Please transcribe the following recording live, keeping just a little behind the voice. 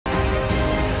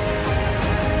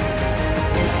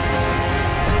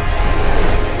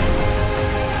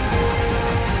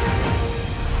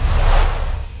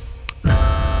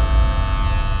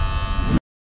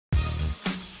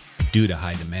Due to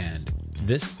high demand,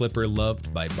 this clipper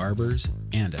loved by barbers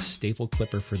and a staple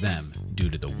clipper for them due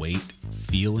to the weight,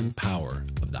 feel, and power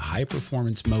of the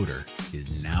high-performance motor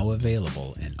is now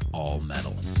available in all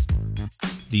metal.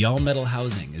 The all-metal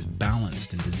housing is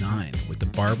balanced and designed with the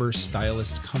barber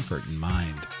stylist's comfort in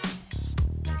mind.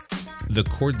 The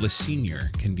Cordless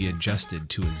Senior can be adjusted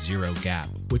to a zero gap,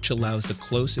 which allows the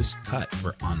closest cut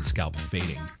for on-scalp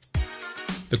fading.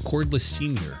 The Cordless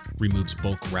Senior removes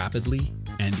bulk rapidly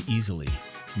and easily,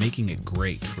 making it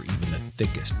great for even the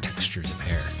thickest textures of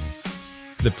hair.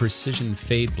 The precision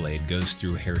fade blade goes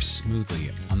through hair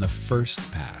smoothly on the first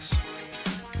pass.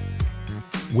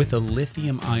 With a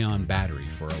lithium-ion battery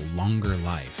for a longer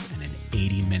life and an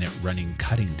 80-minute running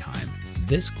cutting time,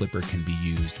 this clipper can be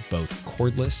used both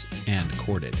cordless and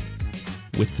corded.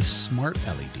 With the smart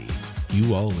LED,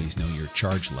 you always know your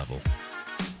charge level.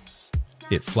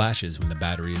 It flashes when the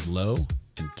battery is low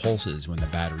and pulses when the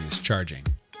battery is charging.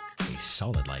 A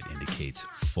solid light indicates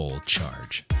full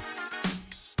charge.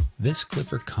 This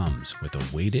clipper comes with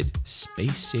a weighted,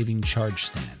 space-saving charge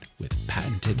stand with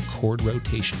patented cord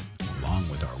rotation, along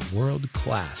with our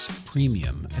world-class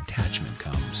premium attachment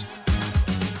combs.